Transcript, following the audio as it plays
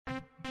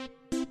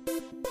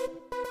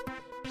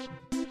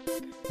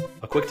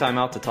quick time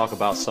out to talk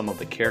about some of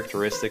the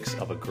characteristics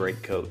of a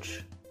great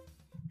coach.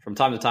 From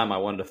time to time, I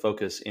wanted to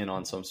focus in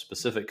on some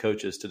specific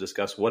coaches to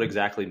discuss what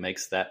exactly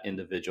makes that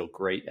individual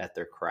great at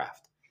their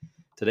craft.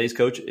 Today's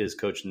coach is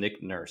Coach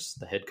Nick Nurse,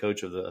 the head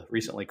coach of the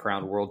recently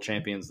crowned world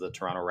champions, the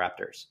Toronto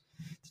Raptors.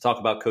 To talk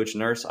about Coach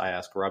Nurse, I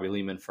asked Robbie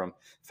Lehman from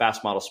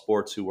FastModel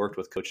Sports, who worked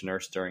with Coach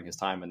Nurse during his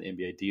time in the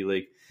NBA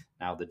D-League,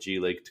 now the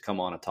G-League, to come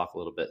on and talk a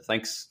little bit.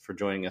 Thanks for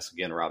joining us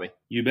again, Robbie.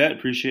 You bet.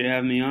 Appreciate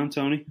having me on,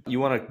 Tony.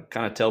 You want to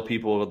kind of tell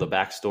people the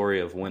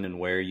backstory of when and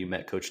where you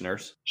met Coach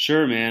Nurse?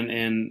 Sure, man.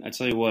 And I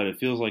tell you what, it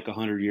feels like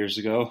 100 years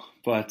ago,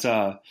 but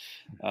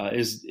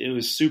it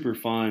was super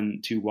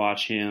fun to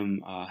watch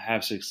him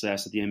have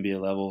success at the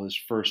NBA level. His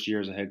first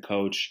year as a head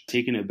coach,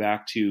 taking it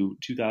back to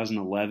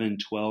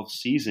 2011-12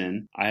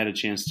 season, I had a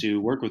chance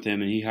to work with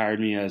him, and he hired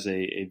me as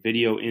a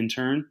video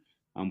intern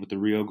with the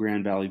Rio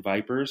Grande Valley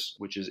Vipers,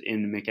 which is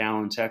in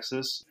McAllen,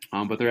 Texas.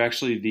 But they're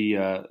actually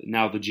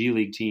now the G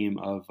League team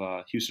of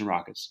Houston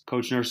Rockets.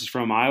 Coach Nurse is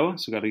from Iowa,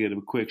 so got to give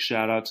a quick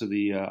shout out to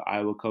the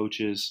Iowa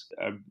coaches.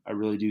 I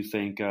really do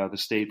think the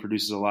state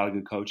produces a lot of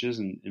good coaches,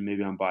 and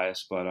maybe I'm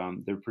biased, but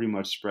they're pretty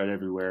much spread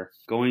everywhere.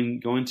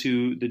 Going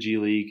to the G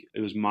League,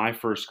 it was my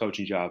first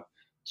coaching job,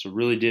 so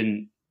really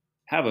didn't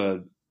have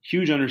a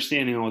huge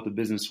understanding on what the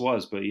business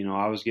was, but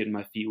I was getting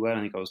my feet wet.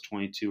 I think I was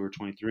 22 or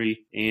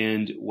 23.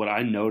 And what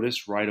I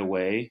noticed right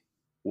away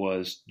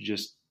was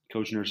just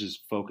Coach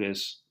Nurse's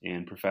focus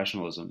and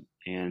professionalism.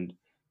 And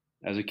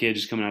as a kid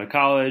just coming out of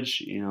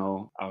college,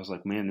 I was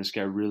like, man, this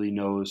guy really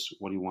knows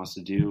what he wants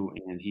to do,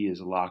 and he is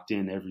locked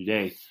in every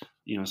day.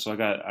 So I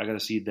got to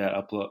see that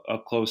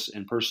up close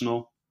and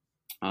personal.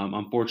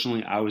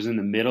 Unfortunately, I was in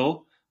the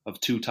middle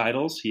of two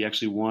titles. He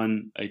actually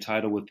won a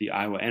title with the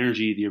Iowa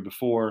Energy the year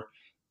before,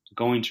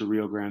 going to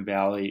Rio Grande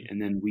Valley,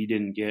 and then we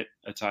didn't get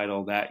a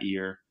title that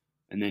year.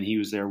 And then he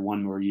was there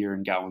one more year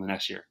and got one the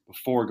next year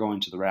before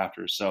going to the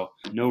Raptors. So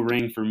no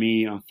ring for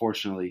me,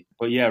 unfortunately.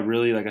 But yeah,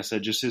 really, like I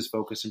said, just his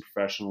focus and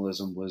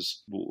professionalism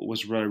was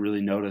what I really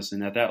noticed.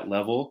 And at that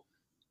level,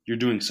 you're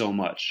doing so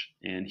much.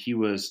 And he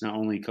was not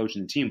only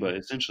coaching the team, but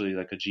essentially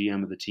like a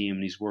GM of the team.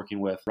 And he's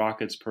working with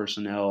Rockets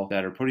personnel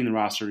that are putting the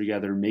roster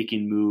together,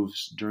 making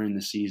moves during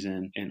the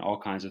season, and all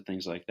kinds of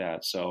things like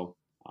that. So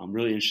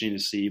really interesting to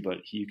see, but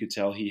you could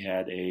tell he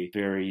had a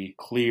very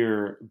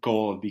clear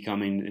goal of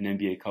becoming an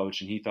NBA coach,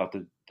 and he thought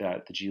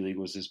that the G League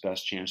was his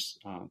best chance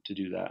to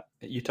do that.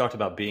 You talked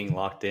about being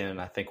locked in,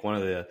 and I think one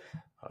of the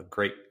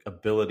great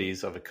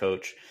abilities of a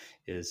coach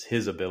is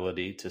his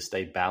ability to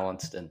stay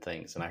balanced in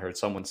things. And I heard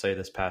someone say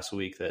this past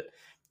week that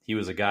he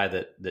was a guy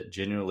that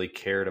genuinely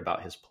cared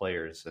about his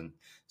players. And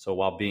so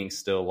while being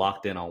still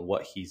locked in on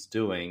what he's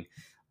doing,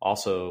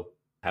 also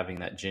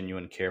having that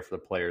genuine care for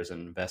the players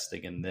and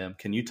investing in them.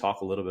 Can you talk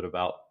a little bit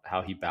about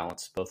how he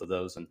balanced both of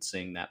those and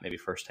seeing that maybe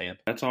firsthand?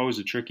 That's always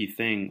a tricky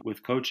thing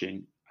with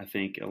coaching. I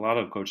think a lot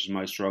of coaches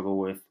might struggle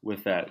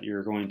with that.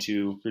 You're going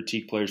to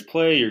critique players'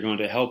 play, you're going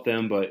to help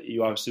them, but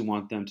you obviously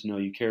want them to know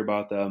you care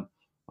about them.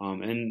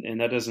 And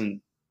that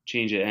doesn't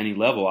change at any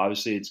level.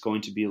 Obviously, it's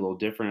going to be a little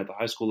different at the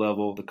high school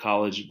level, the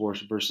college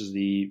versus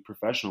the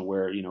professional,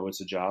 where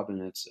it's a job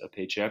and it's a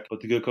paycheck.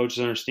 But the good coaches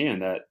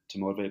understand that to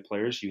motivate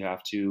players, you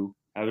have to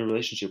have a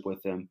relationship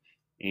with them.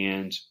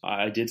 And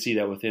I did see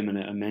that with him, and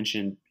I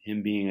mentioned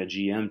him being a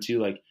GM too.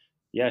 Like,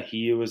 yeah,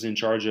 he was in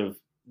charge of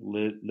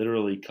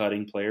literally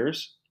cutting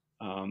players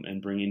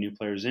and bringing new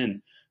players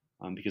in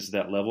because of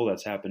that level.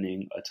 That's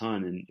happening a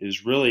ton, and it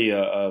was really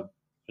a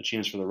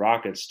chance for the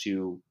Rockets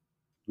to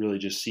really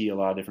just see a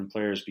lot of different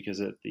players, because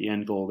the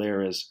end goal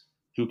there is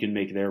who can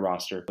make their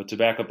roster. But to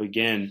back up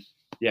again,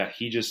 yeah,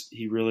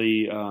 he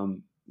really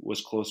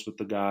was close with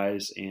the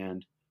guys,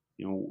 and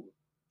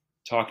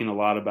talking a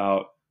lot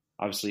about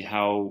obviously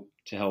how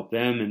to help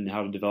them and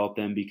how to develop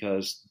them,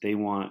 because they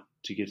want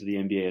to get to the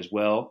NBA as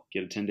well,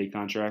 get a 10-day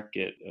contract,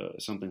 get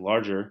something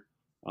larger.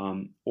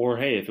 Or,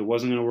 hey, if it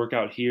wasn't going to work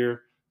out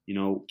here,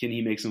 can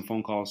he make some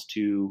phone calls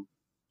to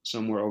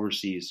somewhere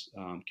overseas?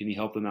 Can he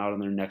help them out in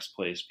their next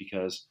place?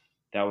 Because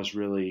that was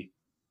really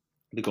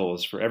the goal,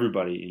 is for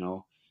everybody,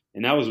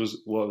 And that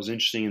was what was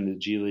interesting in the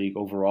G League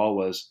overall,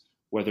 was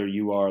whether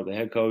you are the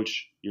head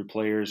coach, your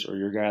players, or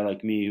your guy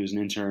like me who's an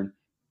intern,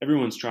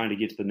 everyone's trying to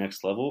get to the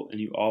next level, and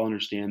you all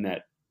understand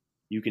that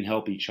you can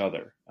help each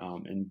other.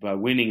 And by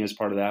winning is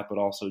part of that, but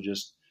also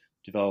just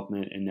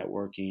development and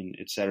networking,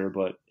 et cetera.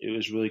 But it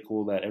was really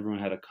cool that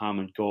everyone had a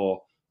common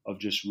goal of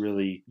just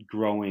really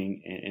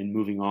growing and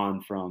moving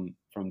on from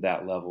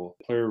that level.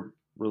 Player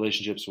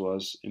relationships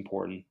was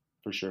important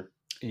for sure.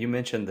 You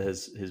mentioned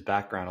his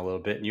background a little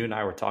bit, and you and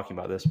I were talking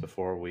about this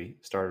before we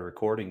started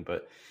recording,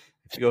 but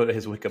if you go to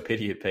his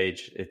Wikipedia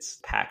page, it's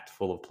packed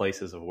full of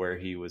places of where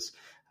he was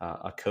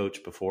a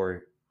coach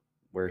before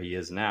where he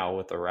is now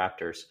with the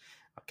Raptors.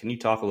 Can you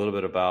talk a little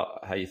bit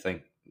about how you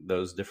think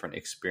those different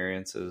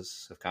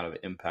experiences have kind of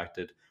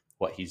impacted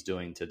what he's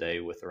doing today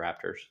with the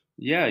Raptors?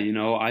 Yeah,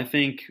 I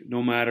think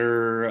no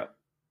matter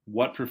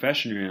what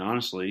profession you're in,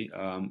 honestly,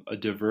 a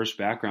diverse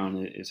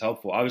background is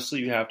helpful.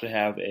 Obviously, you have to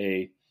have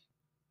a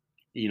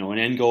an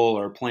end goal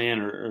or plan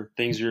or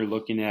things you're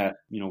looking at,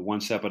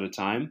 one step at a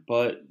time.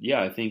 But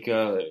yeah, I think,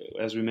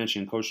 as we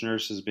mentioned, Coach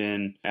Nurse has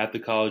been at the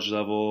college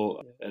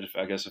level, at,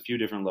 I guess, a few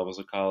different levels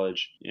of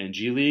college and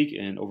G League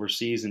and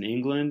overseas in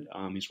England.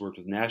 He's worked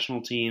with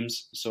national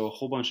teams. So a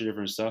whole bunch of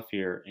different stuff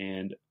here.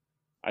 And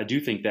I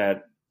do think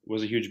that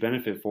was a huge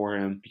benefit for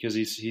him because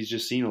he's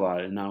just seen a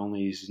lot. And not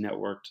only he's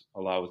networked a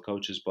lot with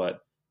coaches,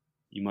 but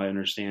you might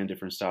understand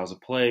different styles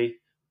of play.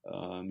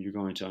 You're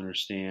going to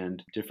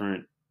understand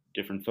different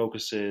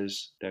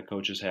focuses that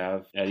coaches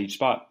have at each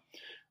spot.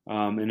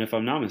 And if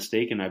I'm not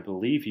mistaken, I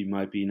believe he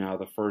might be now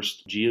the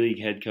first G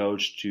League head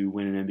coach to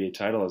win an NBA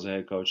title as a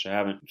head coach. I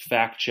haven't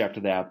fact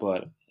checked that,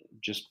 but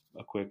just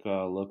a quick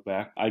look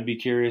back. I'd be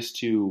curious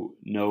to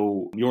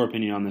know your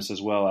opinion on this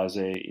as well as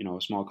a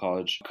small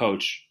college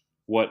coach.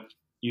 What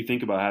you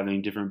think about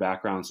having different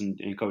backgrounds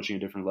and coaching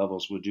at different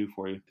levels would do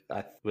for you.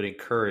 I would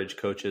encourage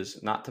coaches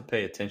not to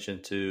pay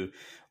attention to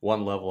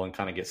one level and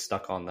kind of get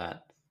stuck on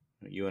that.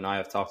 You and I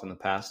have talked in the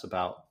past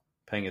about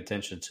paying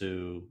attention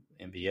to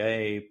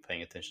NBA,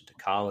 paying attention to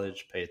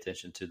college, pay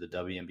attention to the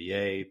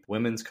WNBA,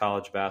 women's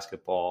college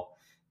basketball,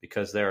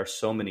 because there are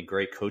so many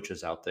great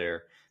coaches out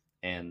there,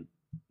 and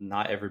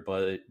not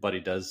everybody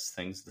does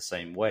things the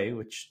same way,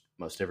 which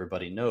most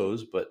everybody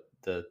knows. But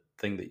the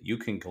thing that you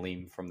can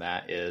glean from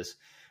that is,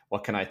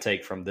 what can I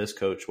take from this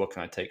coach? What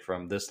can I take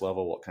from this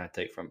level? What can I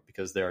take from,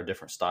 because there are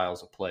different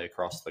styles of play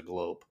across the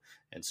globe.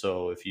 And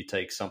so if you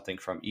take something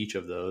from each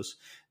of those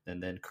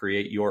and then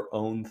create your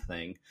own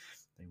thing,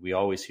 we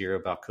always hear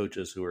about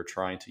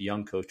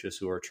young coaches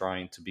who are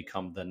trying to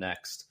become the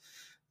next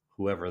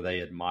whoever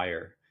they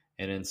admire.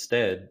 And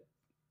instead,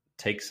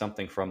 take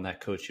something from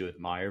that coach you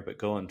admire, but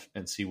go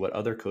and see what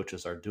other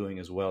coaches are doing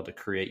as well to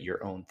create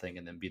your own thing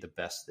and then be the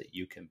best that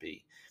you can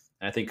be.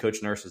 And I think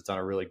Coach Nurse has done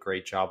a really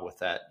great job with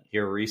that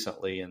here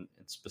recently, and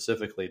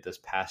specifically this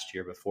past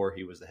year before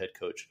he was the head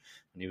coach,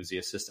 when he was the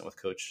assistant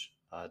with Coach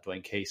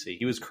Dwayne Casey.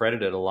 He was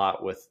credited a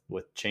lot with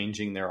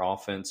changing their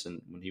offense,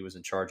 and when he was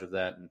in charge of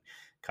that, and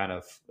kind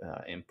of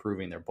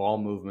improving their ball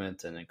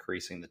movement and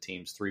increasing the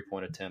team's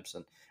three-point attempts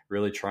and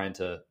really trying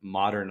to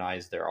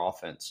modernize their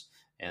offense.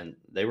 And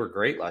they were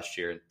great last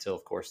year until,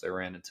 of course, they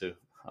ran into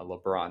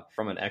LeBron.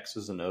 From an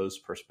X's and O's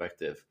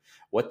perspective,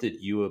 what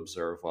did you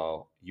observe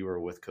while you were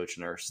with Coach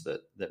Nurse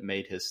that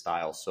made his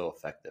style so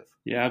effective?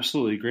 Yeah,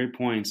 absolutely. Great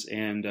points.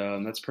 And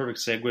that's a perfect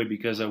segue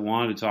because I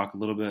wanted to talk a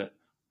little bit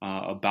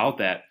about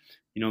that.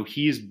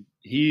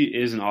 He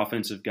is an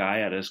offensive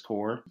guy at his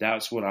core.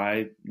 That's what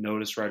I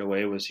noticed right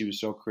away, was he was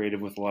so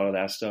creative with a lot of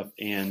that stuff.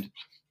 And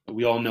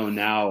we all know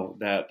now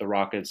that the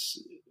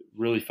Rockets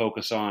really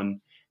focus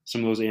on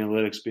some of those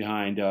analytics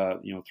behind,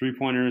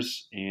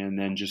 three-pointers and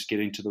then just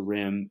getting to the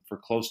rim for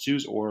close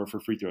twos or for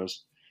free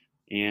throws.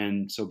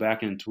 And so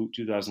back in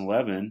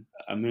 2011,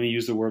 I'm going to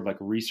use the word like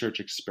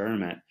research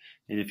experiment.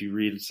 And if you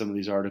read some of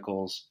these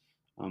articles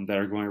that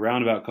are going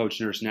around about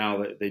Coach Nurse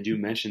now, they do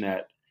mention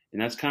that.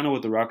 And that's kind of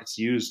what the Rockets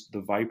use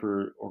the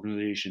Viper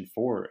organization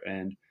for.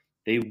 And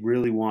they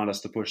really want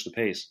us to push the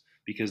pace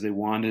because they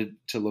wanted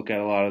to look at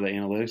a lot of the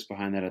analytics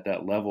behind that at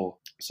that level.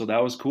 So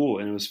that was cool.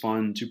 And it was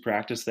fun to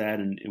practice that.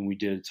 And we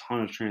did a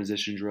ton of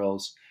transition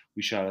drills.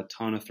 We shot a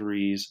ton of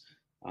threes.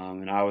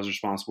 And I was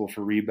responsible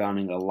for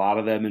rebounding a lot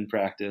of them in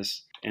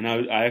practice. And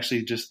I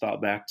actually just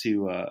thought back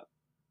to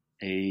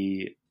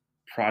a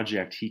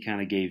project he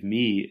kind of gave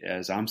me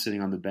as I'm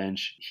sitting on the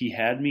bench. He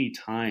had me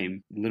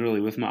time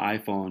literally with my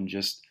iPhone,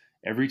 just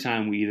every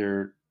time we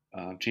either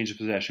changed a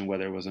possession,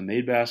 whether it was a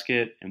made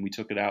basket and we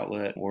took it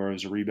outlet or it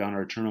was a rebound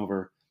or a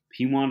turnover,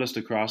 he wanted us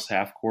to cross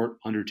half court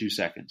under 2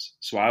 seconds.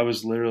 So I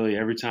was literally,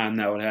 every time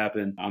that would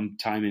happen, I'm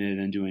timing it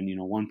and doing,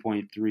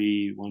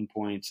 1.3,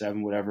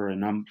 1.7, whatever,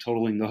 and I'm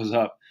totaling those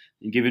up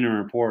and giving him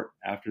a report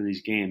after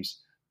these games.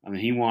 I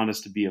mean, he wanted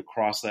us to be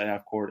across that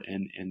half court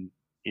and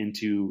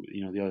into,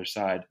 the other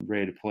side,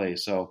 ready to play.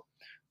 So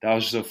that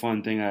was just a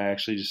fun thing I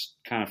actually just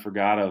kind of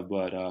forgot of,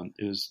 but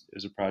it was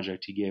a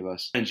project he gave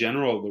us. In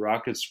general, the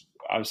Rockets,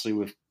 obviously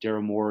with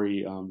Daryl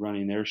Morey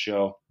running their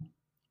show,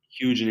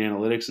 huge in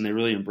analytics, and they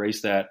really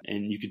embraced that.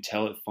 And you could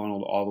tell it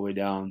funneled all the way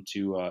down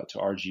to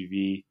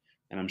RGV.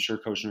 And I'm sure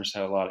Coach Nurse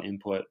had a lot of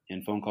input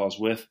and phone calls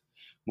with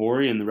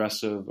Morey and the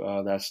rest of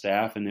that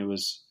staff. And it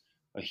was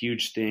a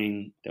huge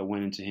thing that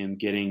went into him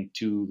getting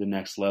to the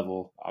next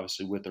level,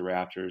 obviously with the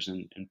Raptors.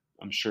 And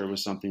I'm sure it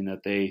was something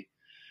that they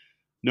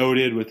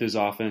noted with his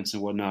offense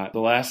and whatnot. The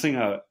last thing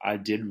I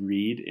did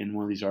read in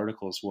one of these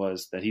articles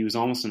was that he was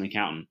almost an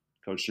accountant,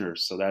 Coach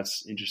Nurse. So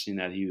that's interesting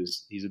that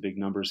he's a big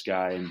numbers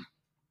guy.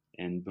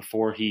 And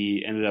before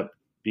he ended up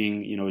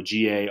being, a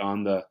GA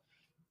on the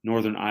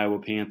Northern Iowa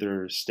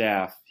Panther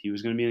staff, he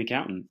was going to be an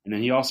accountant. And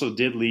then he also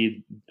did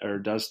lead, or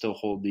does still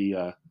hold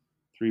the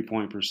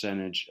 3-point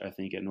percentage, I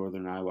think, at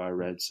Northern Iowa, I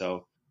read.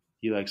 So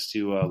he likes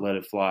to let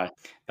it fly.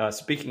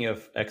 Speaking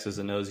of X's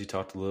and O's, you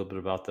talked a little bit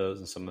about those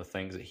and some of the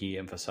things that he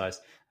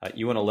emphasized.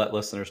 You want to let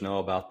listeners know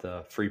about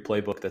the free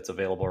playbook that's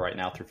available right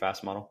now through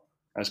FastModel?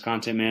 As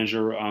content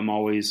manager, I'm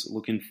always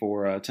looking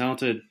for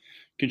talented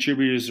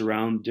contributors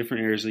around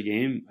different areas of the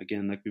game.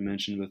 Again, like we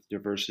mentioned with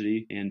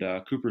diversity. And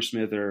Cooper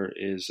Smither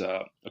is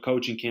a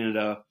coach in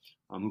Canada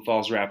who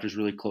follows Raptors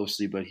really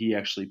closely, but he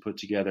actually put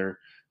together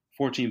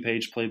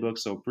 14-page playbook,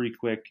 so pretty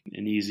quick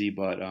and easy,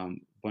 but a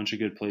bunch of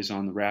good plays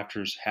on the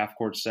Raptors,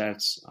 half-court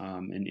sets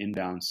and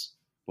inbounds,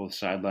 both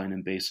sideline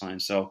and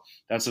baseline. So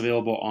that's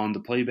available on the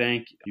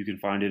Playbank. You can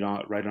find it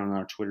right on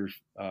our Twitter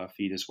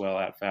feed as well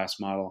at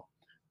FastModel.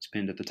 It's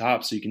pinned at the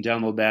top, so you can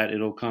download that.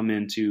 It'll come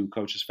into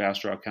Coach's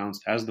Fast Draw accounts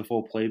as the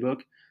full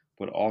playbook,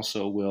 but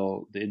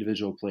also the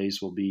individual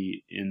plays will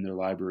be in their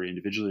library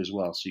individually as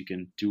well. So you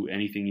can do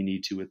anything you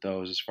need to with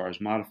those as far as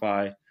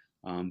modify,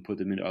 put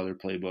them into other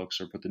playbooks,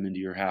 or put them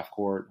into your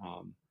half-court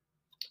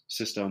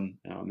system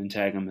and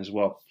tag them as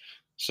well.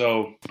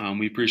 So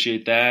we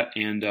appreciate that.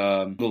 And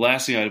the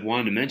last thing I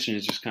wanted to mention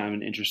is just kind of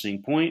an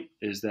interesting point,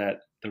 is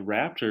that the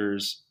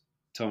Raptors,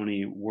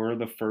 Tony, were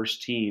the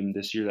first team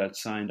this year that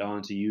signed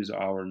on to use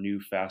our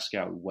new Fast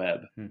Scout web.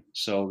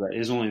 So that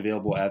is only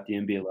available at the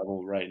NBA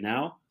level right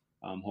now.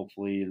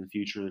 Hopefully in the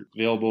future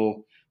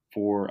available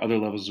for other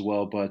levels as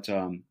well. But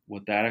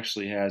what that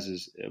actually has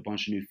is a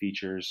bunch of new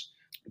features.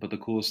 But the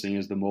coolest thing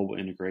is the mobile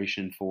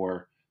integration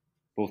for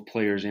both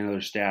players and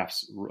other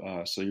staffs.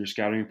 So your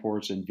scouting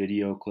reports and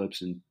video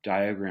clips and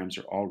diagrams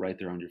are all right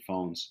there on your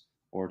phones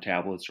or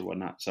tablets or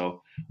whatnot.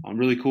 So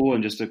really cool,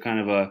 and just a kind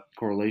of a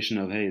correlation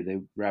of, hey,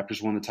 the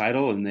Raptors won the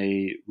title and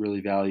they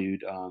really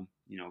valued,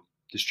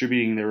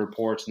 distributing their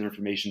reports and their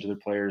information to their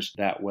players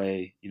that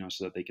way,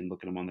 so that they can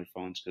look at them on their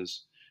phones,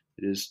 because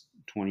it is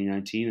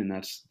 2019 and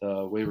that's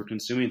the way we're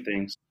consuming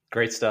things.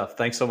 Great stuff.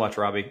 Thanks so much,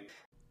 Robbie.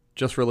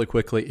 Just really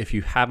quickly, if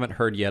you haven't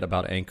heard yet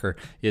about Anchor,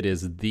 it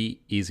is the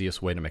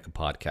easiest way to make a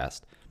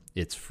podcast.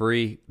 It's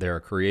free. There are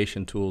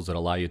creation tools that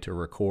allow you to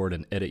record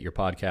and edit your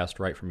podcast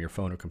right from your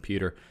phone or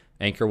computer.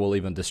 Anchor will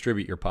even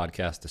distribute your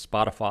podcast to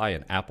Spotify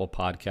and Apple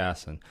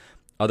Podcasts and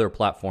other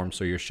platforms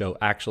so your show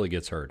actually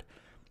gets heard.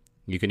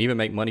 You can even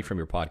make money from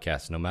your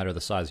podcast, no matter the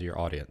size of your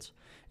audience.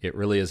 It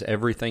really is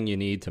everything you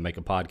need to make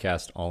a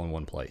podcast all in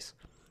one place.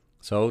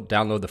 So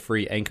download the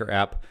free Anchor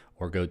app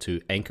or go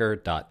to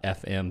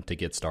anchor.fm to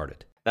get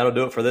started. That'll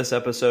do it for this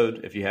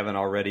episode. If you haven't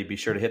already, be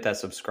sure to hit that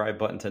subscribe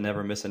button to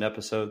never miss an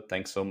episode.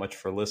 Thanks so much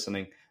for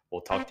listening.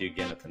 We'll talk to you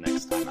again at the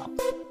next time out.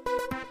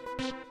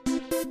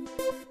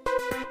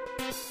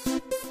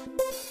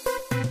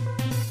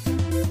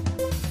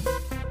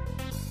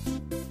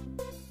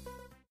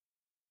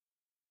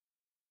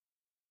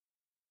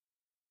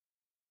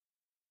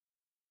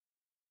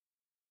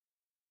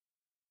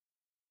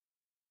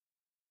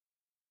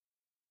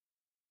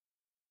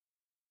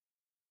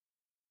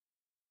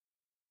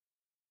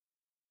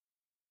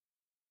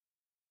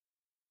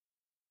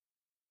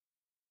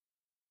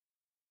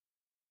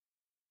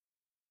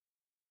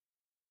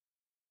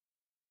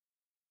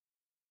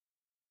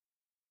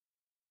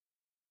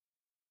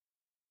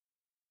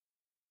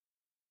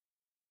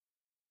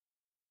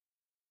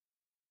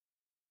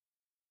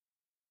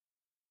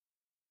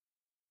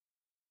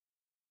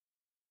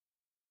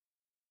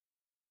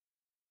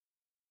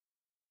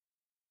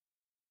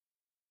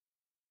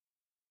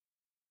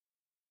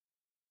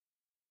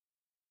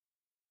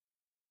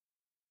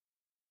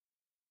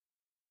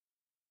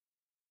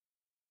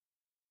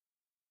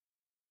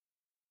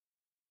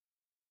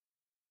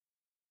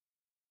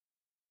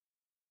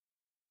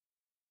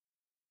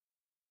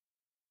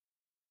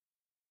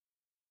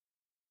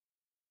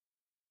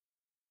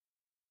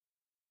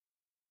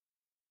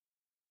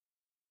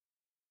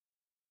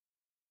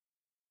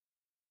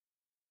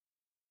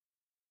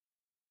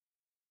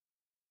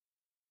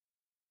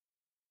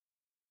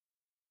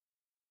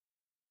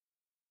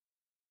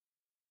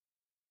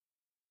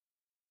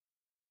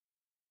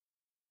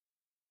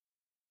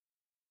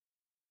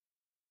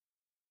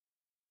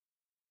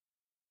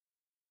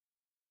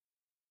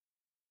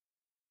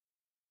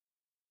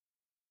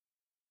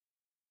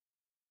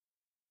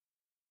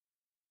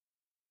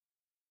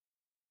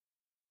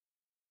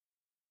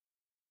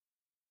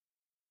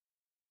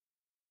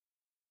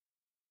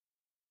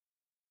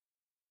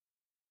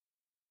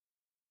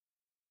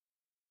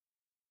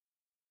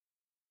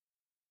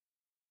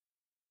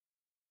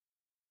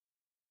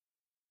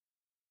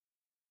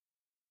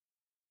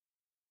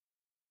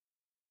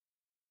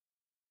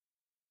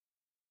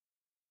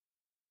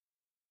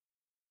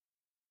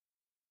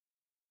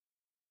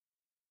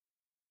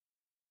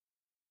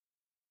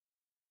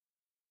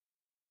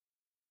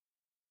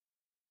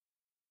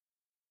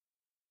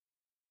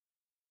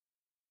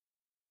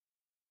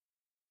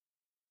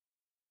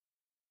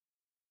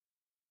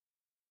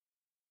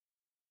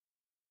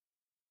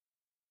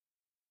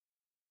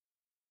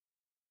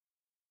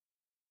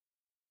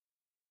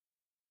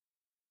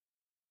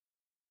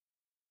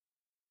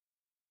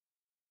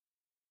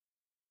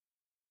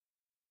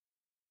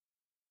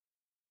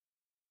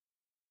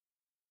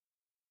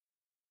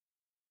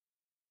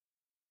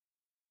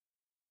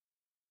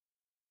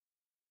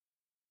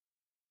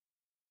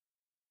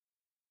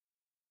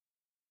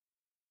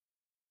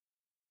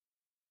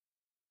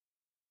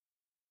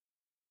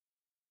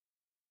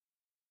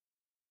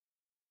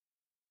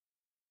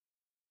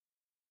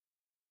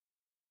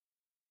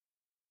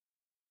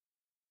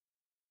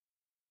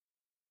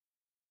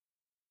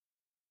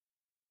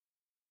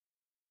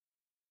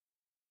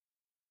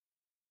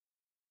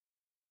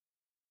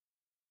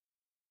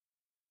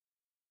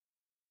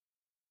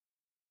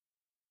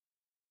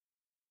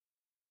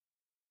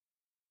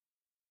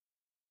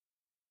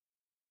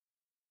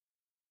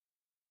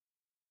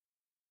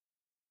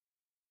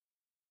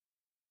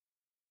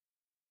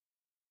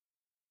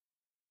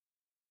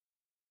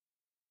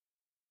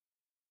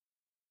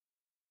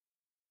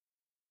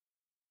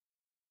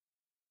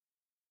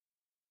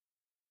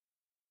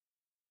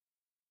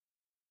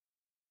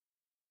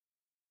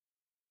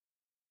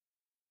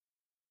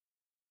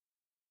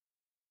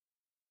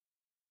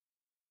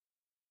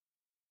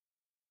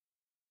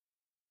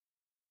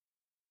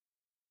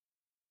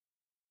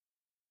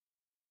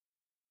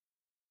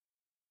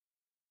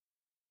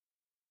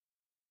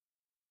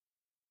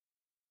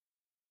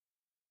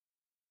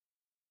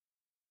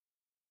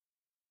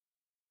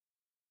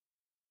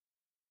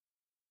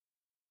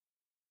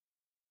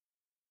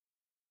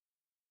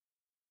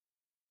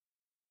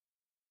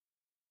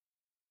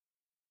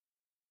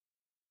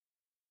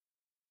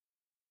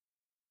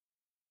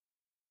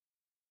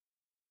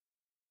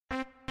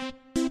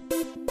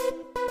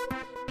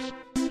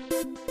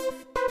 soon.